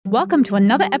Welcome to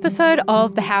another episode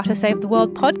of the How to Save the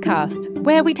World podcast,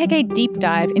 where we take a deep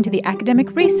dive into the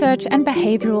academic research and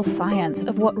behavioural science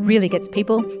of what really gets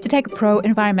people to take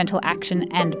pro-environmental action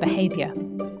and behaviour.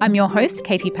 I'm your host,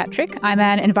 Katie Patrick. I'm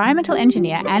an environmental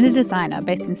engineer and a designer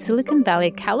based in Silicon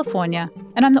Valley, California,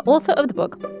 and I'm the author of the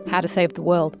book, How to Save the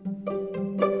World.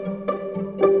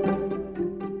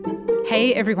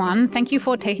 Hey everyone, thank you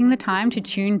for taking the time to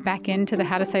tune back into the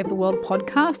How to Save the World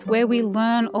podcast, where we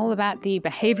learn all about the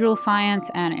behavioral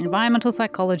science and environmental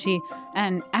psychology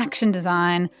and action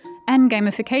design and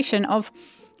gamification of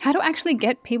how to actually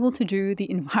get people to do the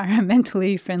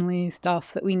environmentally friendly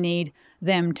stuff that we need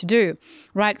them to do.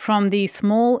 Right from the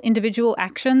small individual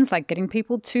actions like getting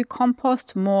people to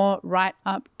compost more, right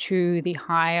up to the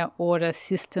higher order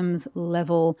systems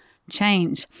level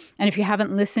change. And if you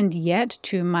haven't listened yet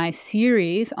to my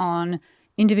series on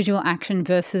individual action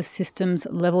versus systems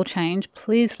level change,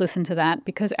 please listen to that,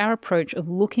 because our approach of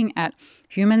looking at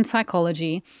human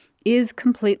psychology is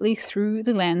completely through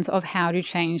the lens of how to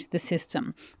change the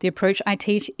system. The approach I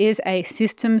teach is a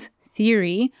systems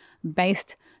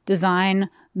theory-based design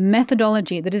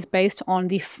methodology that is based on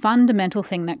the fundamental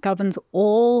thing that governs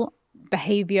all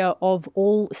behavior of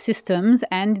all systems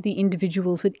and the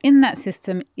individuals within that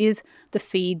system is the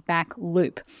feedback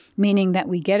loop, meaning that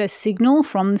we get a signal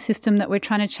from the system that we're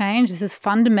trying to change. This is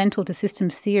fundamental to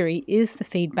systems theory, is the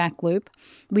feedback loop.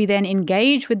 We then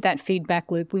engage with that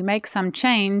feedback loop. We make some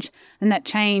change, and that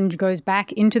change goes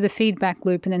back into the feedback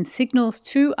loop and then signals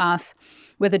to us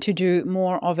whether to do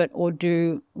more of it or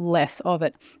do less of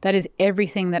it. That is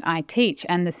everything that I teach.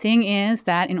 And the thing is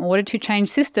that in order to change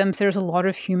systems, there's a lot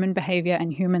of human behavior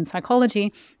and human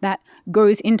psychology that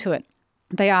goes into it.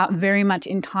 They are very much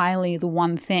entirely the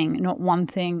one thing, not one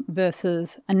thing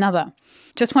versus another.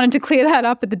 Just wanted to clear that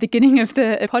up at the beginning of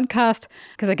the podcast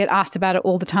because I get asked about it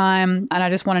all the time. And I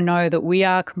just want to know that we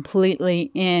are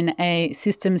completely in a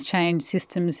systems change,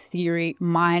 systems theory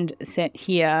mindset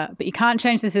here. But you can't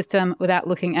change the system without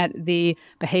looking at the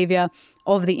behavior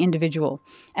of the individual.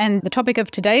 And the topic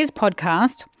of today's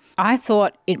podcast, I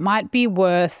thought it might be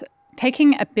worth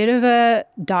taking a bit of a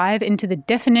dive into the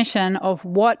definition of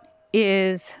what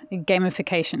is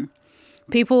gamification.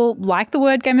 People like the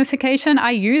word gamification.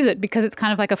 I use it because it's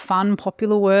kind of like a fun,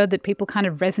 popular word that people kind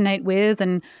of resonate with.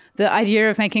 And the idea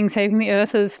of making saving the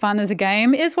earth as fun as a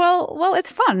game is, well,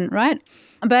 it's fun, right?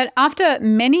 But after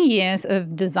many years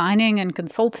of designing and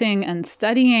consulting and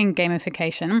studying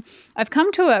gamification, I've come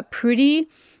to a pretty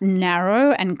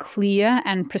narrow and clear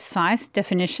and precise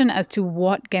definition as to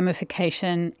what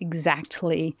gamification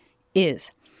exactly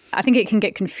is. I think it can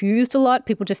get confused a lot.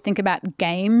 People just think about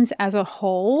games as a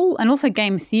whole and also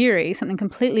game theory, something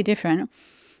completely different.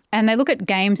 And they look at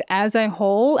games as a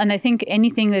whole and they think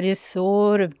anything that is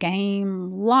sort of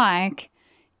game-like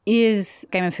is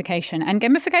gamification. And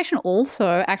gamification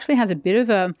also actually has a bit of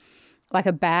a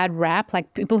bad rap.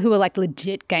 Like people who are like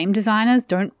legit game designers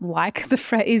don't like the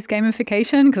phrase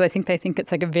gamification because they think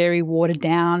it's like a very watered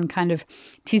down kind of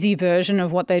tizzy version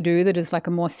of what they do that is like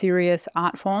a more serious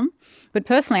art form. But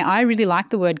personally, I really like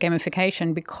the word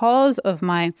gamification because of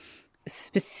my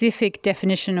specific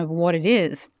definition of what it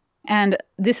is. And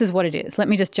this is what it is. Let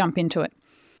me just jump into it.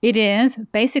 It is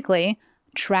basically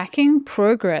tracking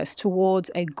progress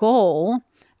towards a goal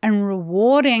and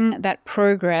rewarding that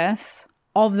progress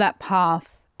of that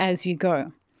path as you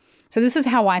go. So this is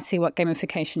how I see what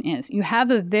gamification is. You have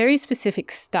a very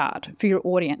specific start for your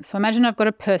audience. So imagine I've got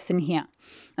a person here,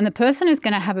 and the person is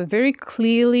going to have a very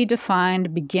clearly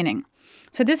defined beginning.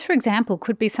 So this, for example,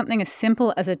 could be something as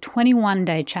simple as a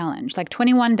 21-day challenge, like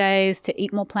 21 days to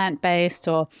eat more plant-based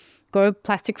or go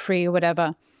plastic-free or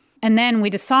whatever. And then we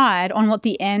decide on what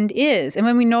the end is. And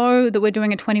when we know that we're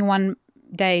doing a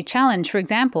 21-day challenge, for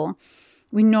example,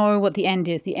 we know what the end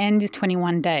is. The end is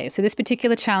 21 days. So this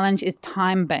particular challenge is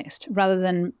time-based rather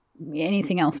than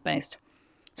anything else based.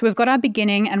 So we've got our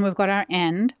beginning and we've got our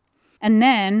end. And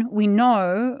then we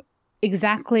know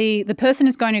exactly the person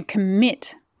is going to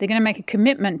commit. They're going to make a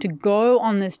commitment to go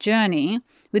on this journey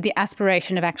with the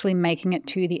aspiration of actually making it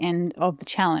to the end of the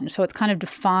challenge. So it's kind of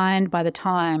defined by the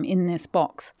time in this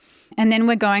box. And then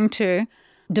we're going to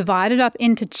divide it up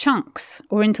into chunks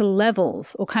or into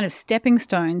levels or kind of stepping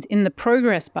stones in the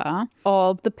progress bar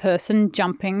of the person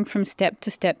jumping from step to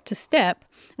step to step.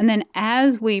 And then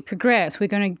as we progress, we're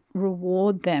going to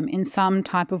reward them in some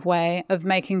type of way of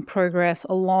making progress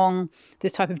along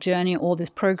this type of journey or this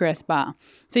progress bar.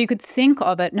 So you could think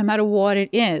of it no matter what it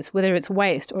is, whether it's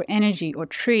waste or energy or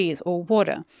trees or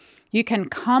water. You can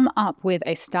come up with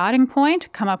a starting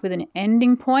point, come up with an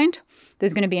ending point.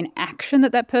 There's going to be an action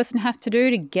that person has to do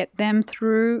to get them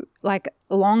through, like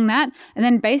along that. And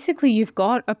then basically you've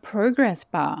got a progress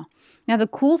bar. Now, the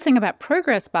cool thing about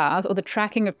progress bars or the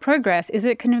tracking of progress is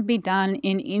that it can be done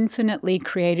in infinitely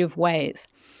creative ways.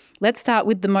 Let's start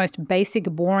with the most basic,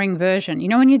 boring version. You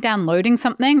know when you're downloading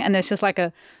something and there's just like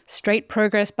a straight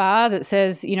progress bar that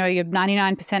says, you know, you're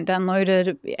 99%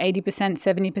 downloaded, 80%,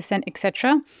 70%,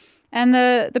 etc. And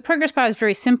the progress bar is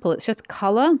very simple. It's just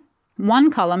color, one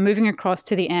color moving across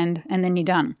to the end, and then you're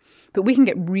done. But we can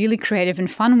get really creative and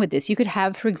fun with this. You could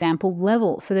have, for example,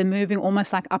 levels. So they're moving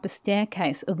almost like up a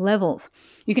staircase of levels.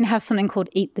 You can have something called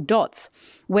Eat the Dots,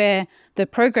 where the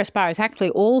progress bar is actually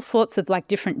all sorts of like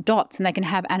different dots, and they can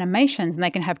have animations and they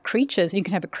can have creatures. You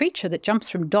can have a creature that jumps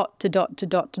from dot to dot to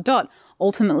dot to dot,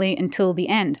 ultimately until the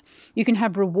end. You can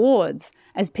have rewards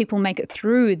as people make it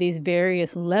through these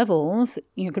various levels.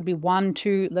 You know, it could be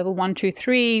level 1, 2,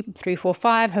 3, 3, 4,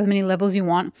 5, however many levels you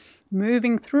want,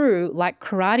 moving through like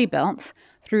karate belts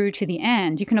through to the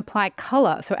end. You can apply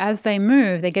color. So as they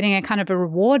move, they're getting a kind of a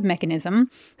reward mechanism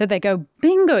that they go,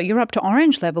 bingo, you're up to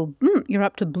orange level, you're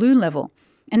up to blue level.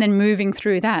 And then moving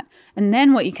through that. And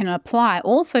then what you can apply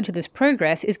also to this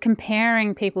progress is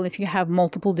comparing people if you have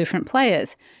multiple different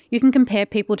players. You can compare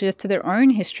people just to their own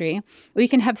history, or you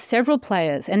can have several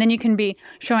players, and then you can be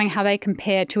showing how they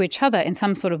compare to each other in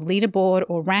some sort of leaderboard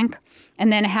or rank,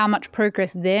 and then how much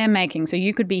progress they're making. So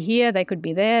you could be here, they could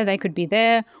be there, they could be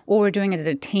there, or we're doing it as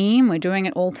a team, we're doing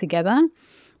it all together.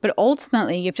 But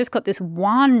ultimately, you've just got this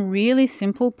one really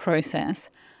simple process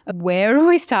of where are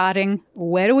we starting,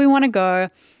 where do we want to go,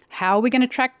 how are we going to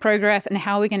track progress, and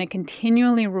how are we going to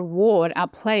continually reward our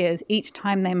players each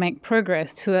time they make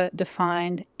progress to a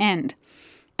defined end.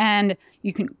 And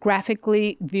you can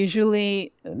graphically,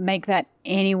 visually make that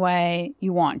any way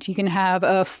you want. You can have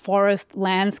a forest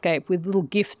landscape with little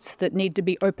gifts that need to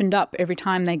be opened up every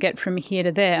time they get from here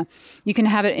to there. You can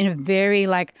have it in a very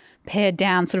like pared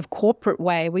down sort of corporate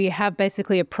way where you have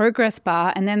basically a progress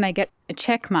bar and then they get a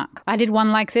check mark. I did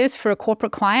one like this for a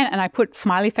corporate client and I put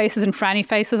smiley faces and frowny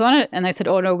faces on it. And they said,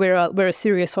 oh no, we're a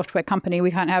serious software company.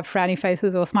 We can't have frowny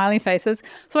faces or smiley faces.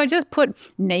 So I just put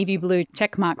navy blue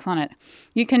check marks on it.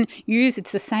 You can use,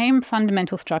 it's the same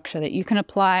fundamental structure that you can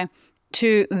apply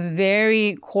to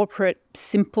very corporate,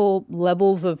 simple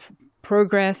levels of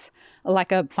progress,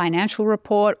 like a financial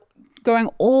report, going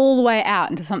all the way out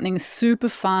into something super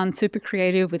fun, super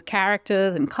creative with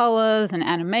characters and colors and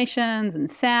animations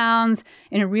and sounds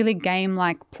in a really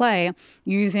game-like play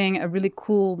using a really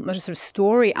cool sort of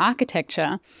story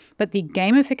architecture. But the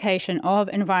gamification of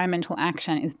environmental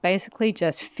action is basically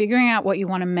just figuring out what you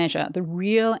want to measure, the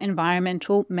real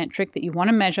environmental metric that you want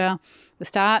to measure, the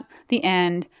start, the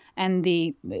end, and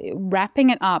the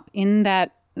wrapping it up in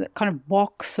that kind of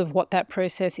box of what that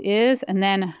process is, and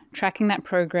then tracking that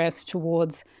progress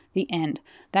towards the end.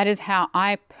 That is how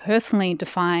I personally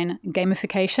define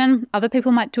gamification. Other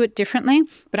people might do it differently,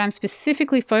 but I'm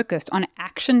specifically focused on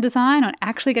action design, on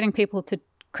actually getting people to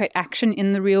create action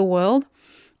in the real world.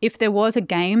 If there was a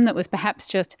game that was perhaps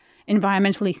just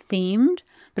environmentally themed,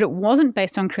 but it wasn't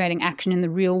based on creating action in the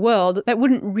real world, that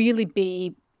wouldn't really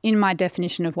be in my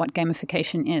definition of what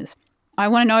gamification is. I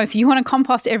want to know if you want to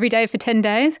compost every day for 10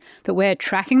 days, that we're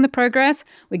tracking the progress.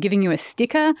 We're giving you a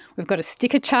sticker. We've got a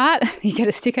sticker chart. You get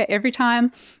a sticker every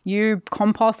time you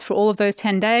compost for all of those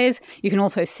 10 days. You can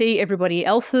also see everybody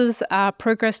else's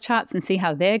progress charts and see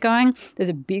how they're going. There's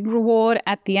a big reward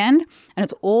at the end, and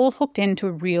it's all hooked into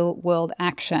a real world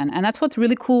action. And that's what's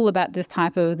really cool about this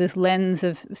lens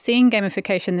of seeing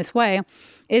gamification this way,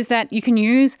 is that you can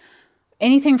use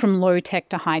anything from low tech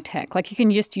to high tech. Like you can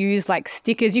just use like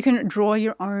stickers. You can draw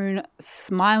your own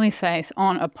smiley face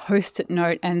on a Post-it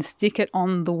note and stick it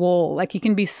on the wall. Like you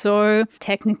can be so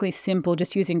technically simple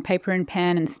just using paper and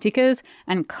pen and stickers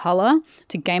and color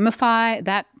to gamify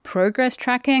that progress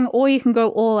tracking, or you can go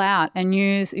all out and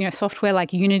use, software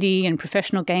like Unity and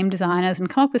professional game designers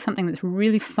and come up with something that's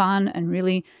really fun and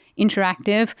really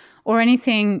interactive, or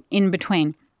anything in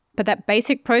between. But that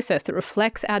basic process that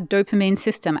reflects our dopamine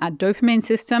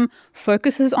system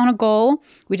focuses on a goal.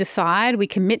 We decide, we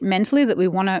commit mentally that we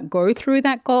want to go through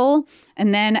that goal.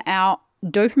 And then our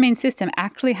dopamine system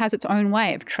actually has its own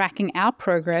way of tracking our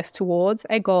progress towards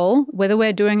a goal, whether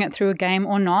we're doing it through a game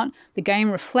or not. The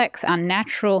game reflects our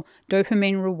natural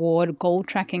dopamine reward goal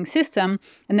tracking system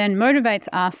and then motivates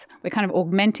us. We're kind of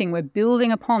augmenting, we're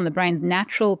building upon the brain's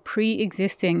natural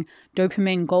pre-existing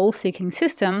dopamine goal-seeking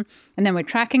system. And then we're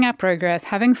tracking our progress,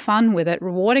 having fun with it,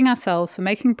 rewarding ourselves for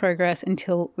making progress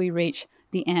until we reach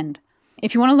the end.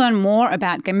 If you want to learn more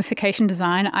about gamification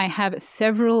design, I have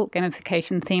several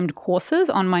gamification-themed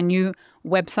courses on my new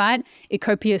website,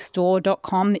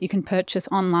 ecopiastore.com, that you can purchase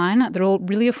online. They're all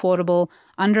really affordable,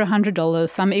 under $100,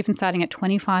 some even starting at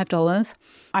 $25.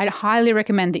 I'd highly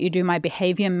recommend that you do my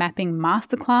behavior mapping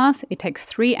masterclass. It takes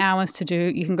 3 hours to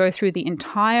do. You can go through the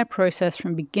entire process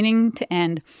from beginning to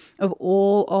end of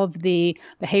all of the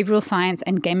behavioral science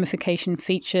and gamification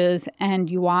features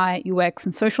and UI, UX,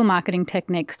 and social marketing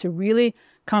techniques to really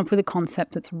come up with a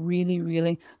concept that's really,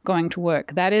 really going to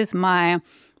work. That is my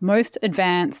most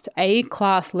advanced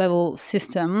A-class level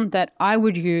system that I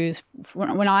would use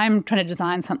when I'm trying to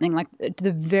design something like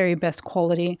the very best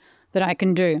quality that I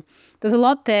can do. There's a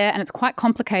lot there and it's quite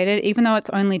complicated, even though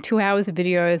it's only 2 hours of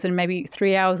videos and maybe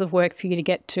 3 hours of work for you to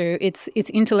get to. It's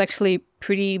intellectually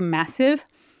pretty massive.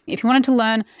 If you wanted to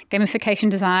learn gamification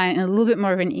design in a little bit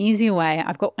more of an easier way,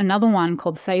 I've got another one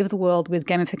called Save the World with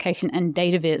Gamification and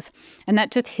Data Viz. And that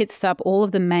just hits up all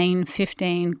of the main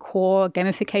 15 core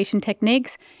gamification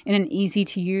techniques in an easy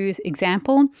to use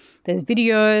example. There's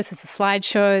videos, there's a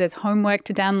slideshow, there's homework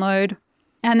to download.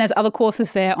 And there's other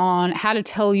courses there on how to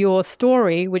tell your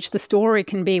story, which the story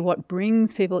can be what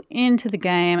brings people into the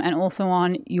game, and also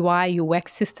on UI,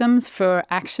 UX systems for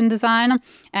action design,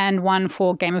 and one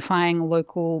for gamifying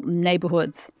local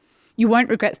neighborhoods. You won't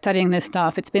regret studying this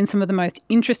stuff. It's been some of the most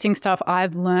interesting stuff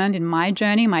I've learned in my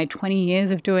journey, my 20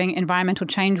 years of doing environmental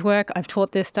change work. I've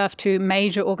taught this stuff to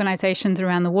major organizations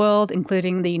around the world,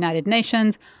 including the United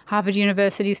Nations, Harvard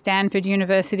University, Stanford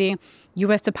University,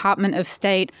 US Department of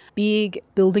State, big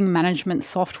building management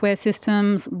software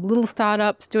systems, little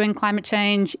startups doing climate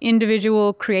change,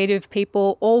 individual creative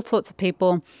people, all sorts of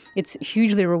people. It's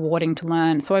hugely rewarding to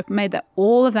learn. So I've made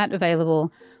all of that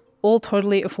available, all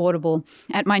totally affordable,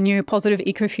 at my new Positive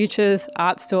Ecofutures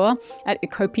art store at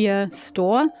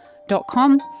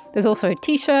ecopiastore.com. There's also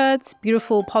t-shirts,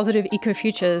 beautiful Positive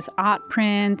Ecofutures art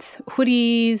prints,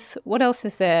 hoodies. What else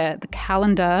is there? The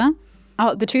calendar.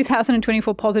 Oh, the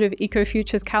 2024 Positive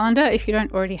Ecofutures calendar, if you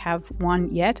don't already have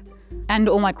one yet. And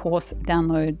all my course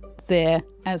downloads there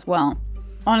as well.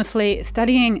 Honestly,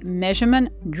 studying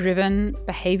measurement-driven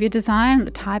behavior design,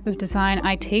 the type of design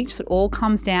I teach, that all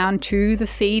comes down to the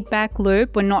feedback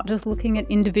loop. We're not just looking at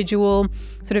individual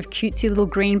sort of cutesy little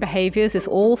green behaviors. This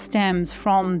all stems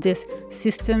from this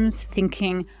systems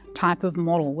thinking type of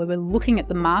model where we're looking at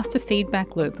the master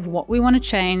feedback loop of what we want to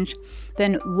change,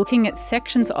 then looking at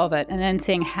sections of it and then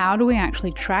seeing how do we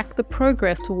actually track the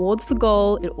progress towards the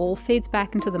goal. It all feeds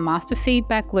back into the master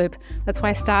feedback loop. That's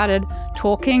why I started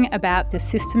talking about the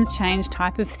systems change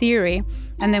type of theory,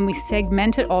 and then we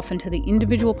segment it off into the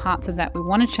individual parts of that we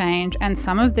want to change, and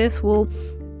some of this will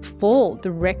fall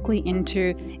directly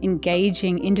into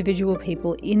engaging individual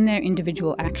people in their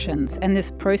individual actions. And this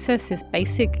process, this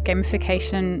basic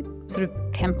gamification sort of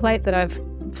template that I've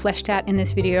fleshed out in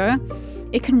this video,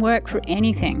 it can work for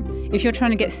anything. If you're trying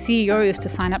to get CEOs to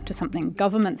sign up to something,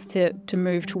 governments to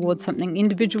move towards something,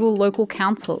 individual local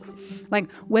councils, like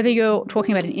whether you're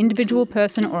talking about an individual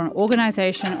person or an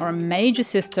organization or a major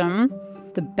system,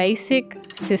 the basic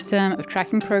system of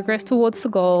tracking progress towards the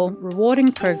goal,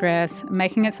 rewarding progress,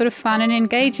 making it sort of fun and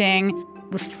engaging,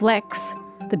 reflects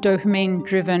the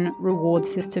dopamine-driven reward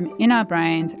system in our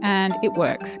brains, and it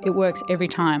works. It works every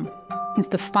time. It's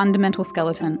the fundamental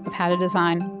skeleton of how to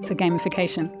design for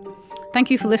gamification.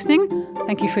 Thank you for listening.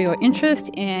 Thank you for your interest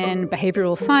in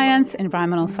behavioral science,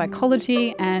 environmental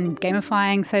psychology, and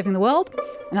gamifying saving the world.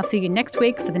 And I'll see you next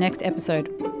week for the next episode.